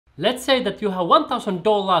Let's say that you have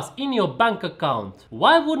 $1,000 in your bank account.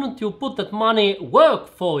 Why wouldn't you put that money work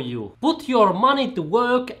for you? Put your money to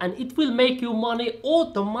work and it will make you money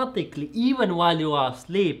automatically even while you are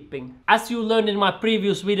sleeping. As you learned in my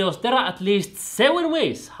previous videos, there are at least 7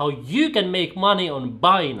 ways how you can make money on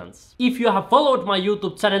Binance. If you have followed my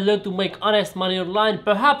YouTube channel Learn to Make Honest Money Online,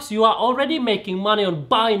 perhaps you are already making money on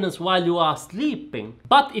Binance while you are sleeping.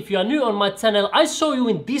 But if you are new on my channel, I show you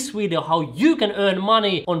in this video how you can earn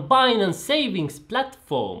money on Binance savings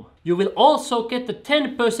platform. You will also get a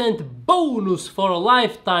 10% bonus for a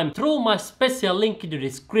lifetime through my special link in the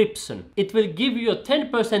description. It will give you a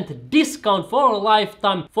 10% discount for a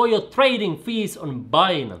lifetime for your trading fees on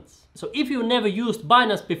Binance. So if you never used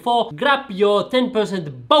Binance before, grab your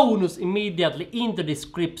 10% bonus immediately in the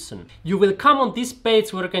description. You will come on this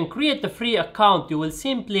page where you can create a free account. You will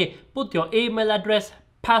simply put your email address,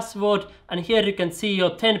 password, and here you can see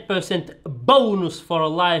your 10% bonus for a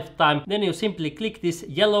lifetime. Then you simply click this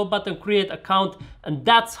yellow button, create account, and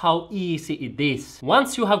that's how easy it is.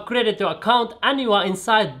 Once you have created your account and you are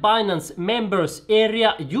inside Binance members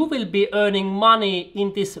area, you will be earning money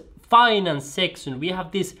in this finance section. We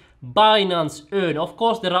have this Binance Earn. Of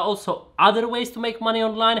course, there are also other ways to make money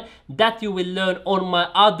online that you will learn on my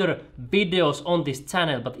other videos on this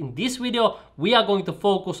channel. But in this video, we are going to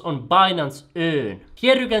focus on Binance Earn.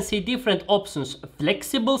 Here you can see different options: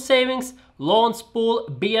 flexible savings, launch pool,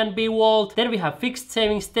 BNB vault. Then we have fixed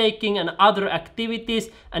savings, staking, and other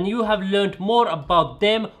activities. And you have learned more about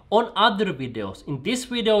them on other videos. In this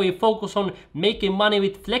video, we focus on making money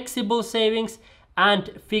with flexible savings and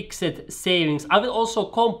fixed savings. I will also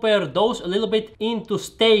compare those a little bit into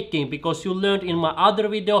staking, because you learned in my other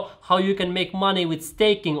video how you can make money with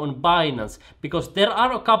staking on Binance, because there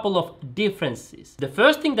are a couple of differences. The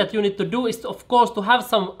first thing that you need to do is, of course, to have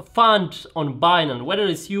some funds on Binance, whether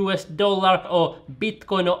it's US dollar or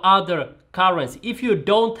Bitcoin or other currency. If you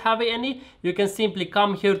don't have any, you can simply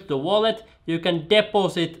come here to the wallet. You can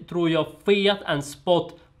deposit through your fiat and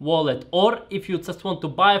spot wallet, or if you just want to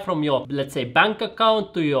buy from your, let's say, bank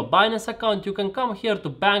account to your Binance account, you can come here to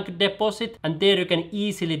bank deposit, and there you can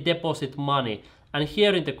easily deposit money. And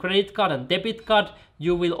here in the credit card and debit card,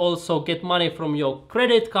 you will also get money from your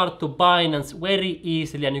credit card to Binance very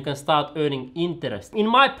easily, and you can start earning interest. In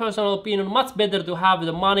my personal opinion, much better to have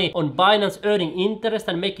the money on Binance earning interest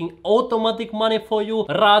and making automatic money for you,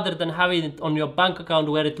 rather than having it on your bank account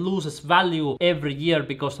where it loses value every year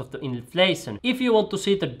because of the inflation. If you want to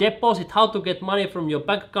see the deposit, how to get money from your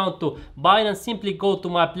bank account to Binance, simply go to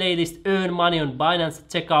my playlist Earn Money on Binance.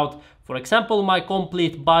 Check out, for example, my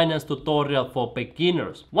complete Binance tutorial for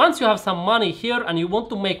beginners. Once you have some money here and you want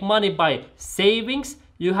to make money by savings,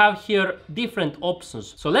 you have here different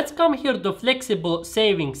options. So let's come here to the flexible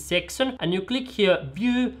savings section and you click here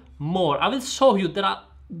view more. I will show you there are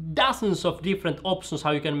dozens of different options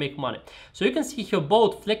how you can make money. So you can see here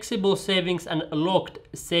both flexible savings and locked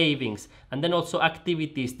savings, and then also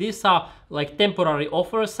activities. These are like temporary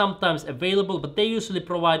offers, sometimes available, but they usually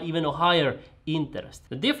provide even a higher interest.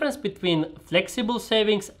 The difference between flexible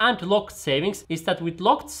savings and locked savings is that with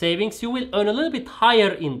locked savings you will earn a little bit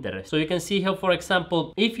higher interest. So you can see here, for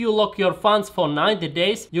example, if you lock your funds for 90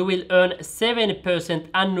 days, you will earn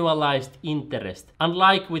 7% annualized interest.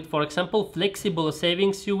 Unlike with, for example, flexible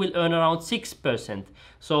savings, you will earn around 6%.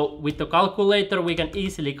 So with the calculator, we can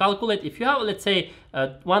easily calculate if you have, let's say,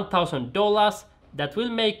 $1,000, that will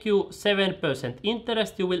make you 7%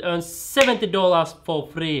 interest. You will earn $70 for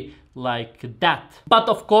free, like that. But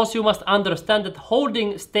of course, you must understand that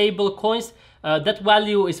holding stable coins, that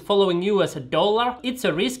value is following US dollar. It's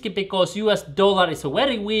a risky because US dollar is a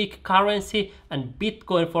very weak currency, and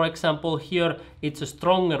Bitcoin, for example, here it's a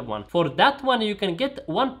stronger one. For that one, you can get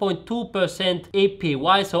 1.2%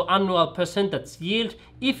 APY, so annual percentage yield.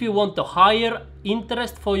 If you want a higher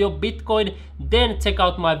interest for your Bitcoin, then check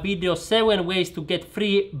out my video 7 ways to get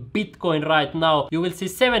free Bitcoin right now. You will see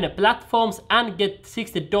 7 platforms and get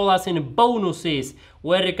 $60 in bonuses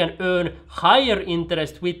where you can earn higher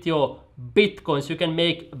interest with your Bitcoins. You can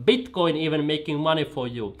make Bitcoin even making money for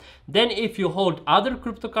you. Then if you hold other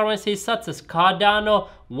cryptocurrencies such as Cardano,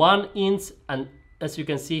 1inch, and as you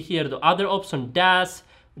can see here, the other option Dash,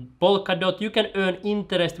 Polkadot, you can earn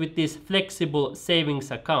interest with this flexible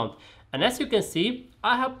savings account. And as you can see,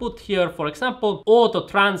 I have put here, for example, auto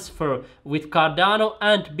transfer with Cardano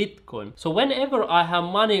and Bitcoin. So whenever I have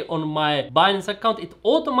money on my Binance account, it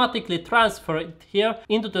automatically transfers it here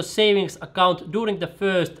into the savings account during the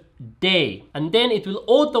first day, and then it will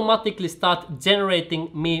automatically start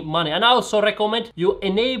generating me money. And I also recommend you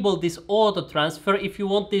enable this auto transfer if you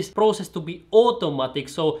want this process to be automatic,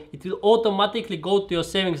 so it will automatically go to your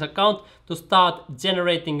savings account to to start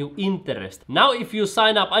generating you interest. Now if you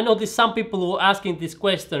sign up, I noticed some people who are asking this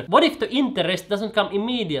question, what if the interest doesn't come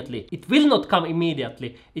immediately? It will not come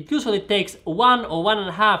immediately. It usually takes 1 or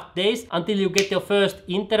 1.5 days until you get your first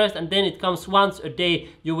interest, and then it comes once a day.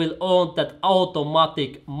 You will earn that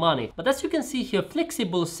automatic money. But as you can see here,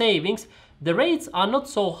 flexible savings, the rates are not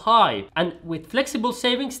so high. And with flexible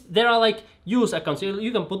savings, there are like use accounts.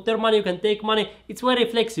 You can put their money, you can take money. It's very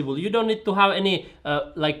flexible. You don't need to have any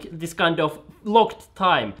like this kind of locked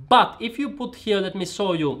time. But if you put here, let me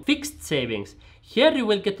show you fixed savings. Here you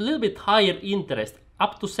will get a little bit higher interest,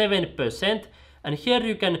 up to 7%. And here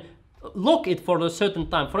you can lock it for a certain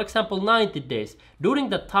time. For example, 90 days. During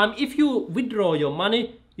that time, if you withdraw your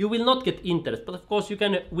money, you will not get interest, but of course you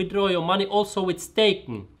can withdraw your money also with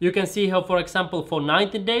staking. You can see here, for example, for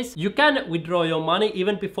 90 days, you can withdraw your money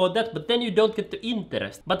even before that, but then you don't get the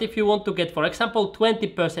interest. But if you want to get, for example,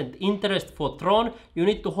 20% interest for Tron, you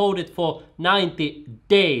need to hold it for 90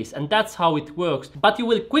 days, and that's how it works. But you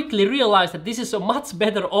will quickly realize that this is a much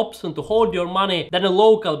better option to hold your money than a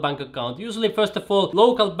local bank account. Usually, first of all,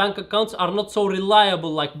 local bank accounts are not so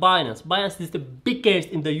reliable like Binance. Binance is the biggest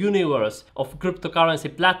in the universe of cryptocurrency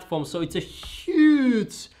platform, so it's a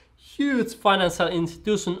huge financial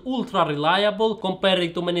institution, ultra reliable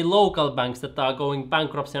compared to many local banks that are going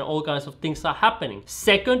bankrupt and all kinds of things are happening.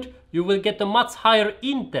 Second, you will get a much higher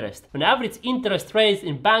interest. An average interest rate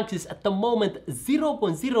in banks is at the moment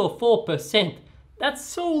 0.04%. That's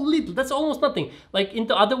so little, that's almost nothing. Like,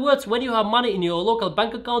 in other words, when you have money in your local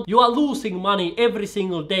bank account, you are losing money every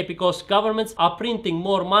single day because governments are printing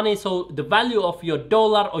more money, so the value of your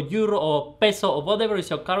dollar or euro or peso or whatever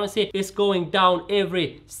is your currency is going down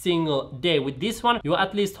every single day. With this one, you are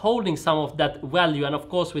at least holding some of that value, and of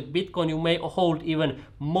course with Bitcoin you may hold even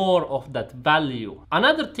more of that value.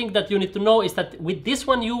 Another thing that you need to know is that with this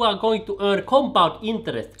one you are going to earn compound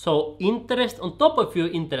interest. So interest on top of your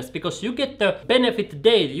interest, because you get the benefit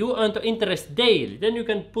daily, you earn the interest daily. Then you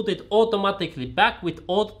can put it automatically back with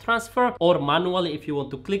auto transfer or manually if you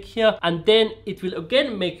want to click here, and then it will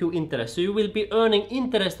again make you interest. So you will be earning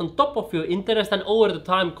interest on top of your interest, and over the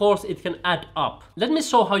time course it can add up. Let me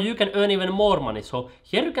show how you can earn even more money. So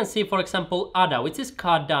here you can see, for example, ADA, which is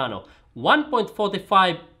Cardano,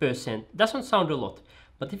 1.45%. Doesn't sound a lot.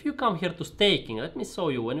 But if you come here to staking, let me show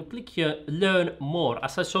you. When you click here, learn more,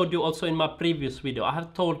 as I showed you also in my previous video, I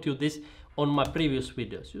have told you this on my previous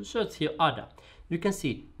videos. You search here ADA, you can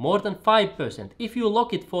see more than 5%. If you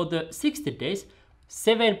lock it for the 60 days,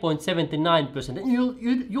 7.79%, and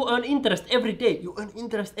you earn interest every day. You earn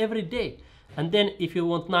interest every day. And then if you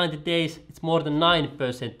want 90 days, it's more than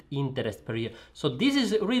 9% interest per year. So this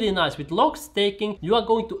is really nice. With locked staking, you are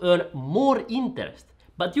going to earn more interest.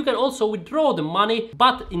 But you can also withdraw the money,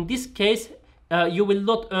 but in this case, you will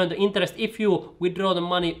not earn the interest if you withdraw the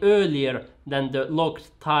money earlier than the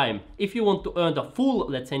locked time. If you want to earn the full,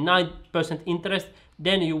 let's say 9% interest,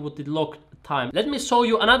 then you would lock time. Let me show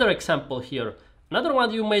you another example here. Another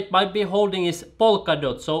one you might be holding is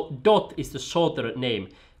Polkadot. So DOT is the shorter name.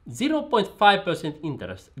 0.5%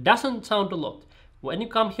 interest. Doesn't sound a lot. When you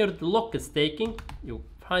come here to locked staking, you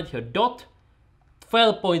find here DOT.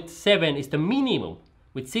 12.7 is the minimum.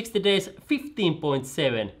 With 60 days,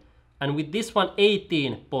 15.7. And with this one,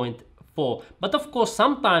 18.4. But of course,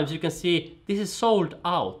 sometimes you can see this is sold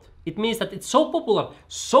out. It means that it's so popular,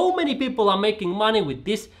 so many people are making money with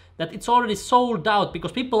this, that it's already sold out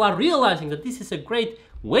because people are realizing that this is a great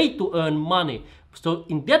way to earn money. So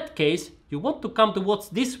in that case, you want to come to watch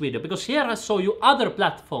this video, because here I show you other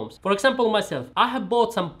platforms. For example, myself, I have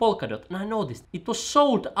bought some Polkadot and I noticed it was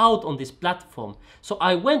sold out on this platform. So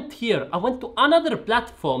I went here, I went to another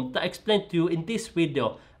platform that I explained to you in this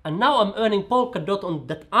video. And now I'm earning Polkadot on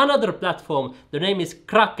that another platform. The name is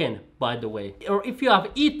Kraken, by the way. Or if you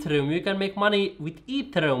have Ethereum, you can make money with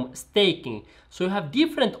Ethereum staking. So you have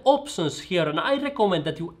different options here, and I recommend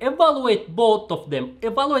that you evaluate both of them.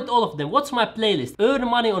 Evaluate all of them. Watch my playlist. Earn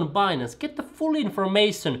money on Binance. Get the full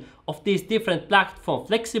information of these different platforms.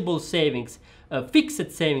 Flexible savings,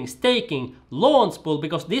 fixed savings, staking, launch pool,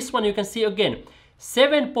 because this one you can see again.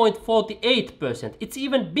 7.48%. It's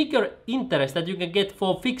even bigger interest that you can get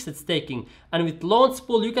for fixed staking, and with launch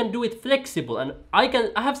pool you can do it flexible. And I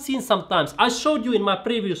have seen sometimes, I showed you in my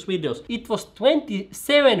previous videos, it was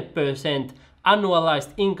 27%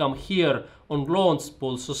 annualized income here on launch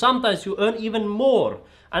pool. So sometimes you earn even more.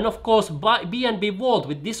 And of course, BNB Vault,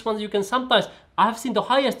 with this one you can sometimes I have seen the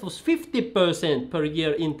highest was 50% per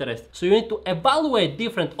year interest. So you need to evaluate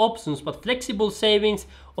different options, but flexible savings,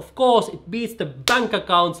 of course, it beats the bank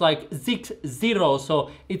accounts like 6-0. So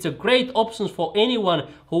it's a great option for anyone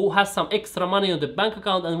who has some extra money on the bank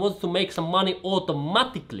account and wants to make some money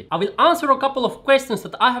automatically. I will answer a couple of questions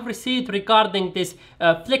that I have received regarding this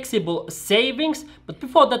flexible savings. But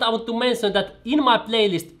before that, I want to mention that in my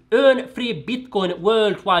playlist, Earn Free Bitcoin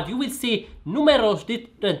Worldwide, you will see numerous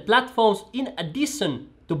different platforms in addition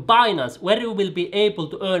to Binance, where you will be able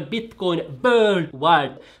to earn Bitcoin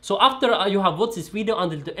worldwide. So after you have watched this video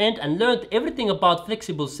until the end and learned everything about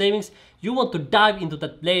flexible savings, you want to dive into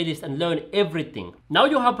that playlist and learn everything. Now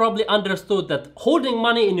you have probably understood that holding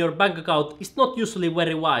money in your bank account is not usually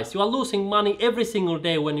very wise. You are losing money every single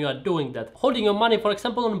day when you are doing that. Holding your money, for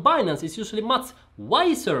example, on Binance is usually much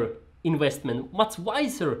wiser investment, much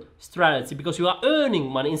wiser strategy, because you are earning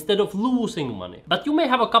money instead of losing money. But you may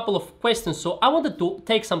have a couple of questions, so I wanted to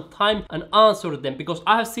take some time and answer them, because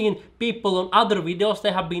I have seen people on other videos,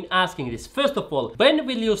 they have been asking this. First of all, when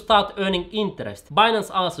will you start earning interest? Binance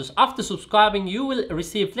answers, after subscribing you will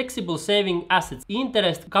receive flexible saving assets.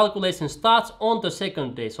 Interest calculation starts on the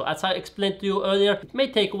second day. So as I explained to you earlier, it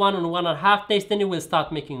may take 1 or 1.5 days, then you will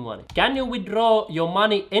start making money. Can you withdraw your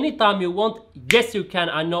money anytime you want? Yes, you can.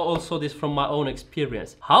 I know also this from my own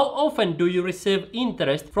experience. How often do you receive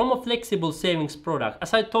interest from a flexible savings product?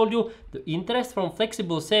 As I told you, the interest from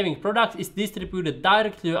flexible saving products is distributed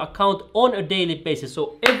directly to your account on a daily basis.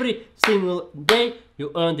 So every single day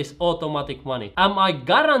you earn this automatic money. Am I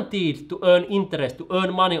guaranteed to earn interest, to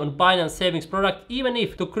earn money on Binance savings product even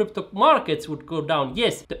if the crypto markets would go down?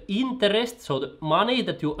 Yes, the interest, so the money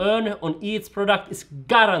that you earn on each product is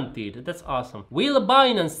guaranteed. That's awesome. Will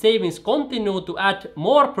Binance savings continue to add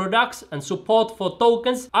more products and support for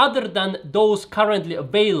tokens other than those currently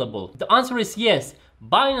available? The answer is yes.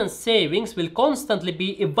 Binance Savings will constantly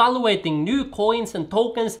be evaluating new coins and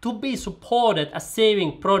tokens to be supported as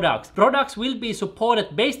saving products. Products will be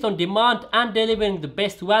supported based on demand and delivering the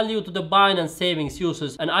best value to the Binance Savings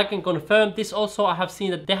users. And I can confirm this also. I have seen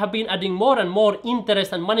that they have been adding more and more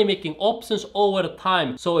interest and money making options over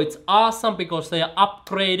time. So it's awesome because they are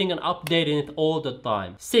upgrading and updating it all the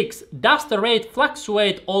time. 6. Does the rate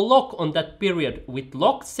fluctuate or lock on that period? With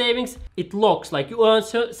locked savings, it locks. Like you earn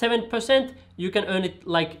 7%, you can earn it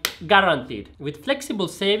like guaranteed. With flexible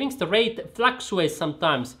savings, the rate fluctuates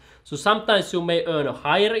sometimes. So sometimes you may earn a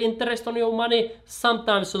higher interest on your money,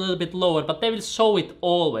 sometimes a little bit lower, but they will show it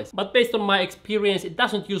always. But based on my experience, it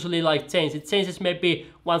doesn't usually like change. It changes maybe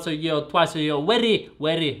once a year or twice a year, very,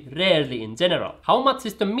 very rarely in general. How much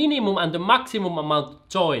is the minimum and the maximum amount to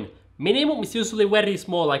join? Minimum is usually very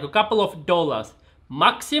small, like a couple of dollars.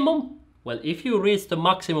 Maximum? Well, if you reach the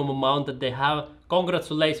maximum amount that they have,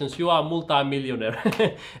 congratulations, you are a multi-millionaire.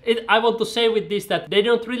 I want to say with this that they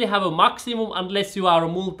don't really have a maximum unless you are a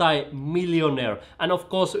multi-millionaire. And of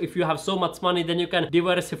course, if you have so much money, then you can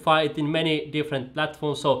diversify it in many different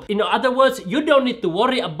platforms. So in other words, you don't need to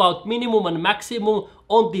worry about minimum and maximum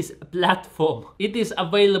on this platform. It is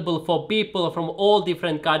available for people from all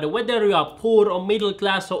different kinds. Whether you are poor or middle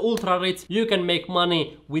class or ultra rich, you can make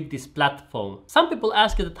money with this platform. Some people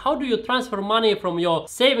ask that how do you transfer money from your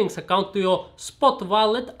savings account to your Spot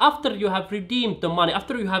wallet after you have redeemed the money,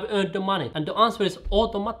 after you have earned the money? And the answer is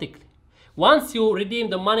automatically. Once you redeem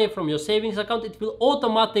the money from your savings account, it will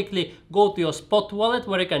automatically go to your Spot wallet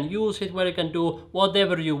where you can use it, where you can do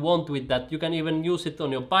whatever you want with that. You can even use it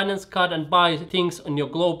on your Binance card and buy things on your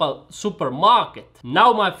global supermarket.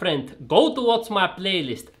 Now, my friend, go to watch my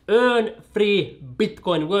playlist, Earn Free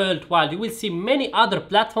Bitcoin Worldwide. You will see many other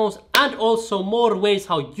platforms and also more ways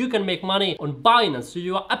how you can make money on Binance. So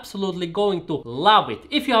you are absolutely going to love it.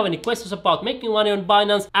 If you have any questions about making money on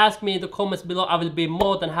Binance, ask me in the comments below. I will be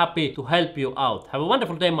more than happy to help you out. Have a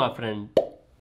wonderful day, my friend.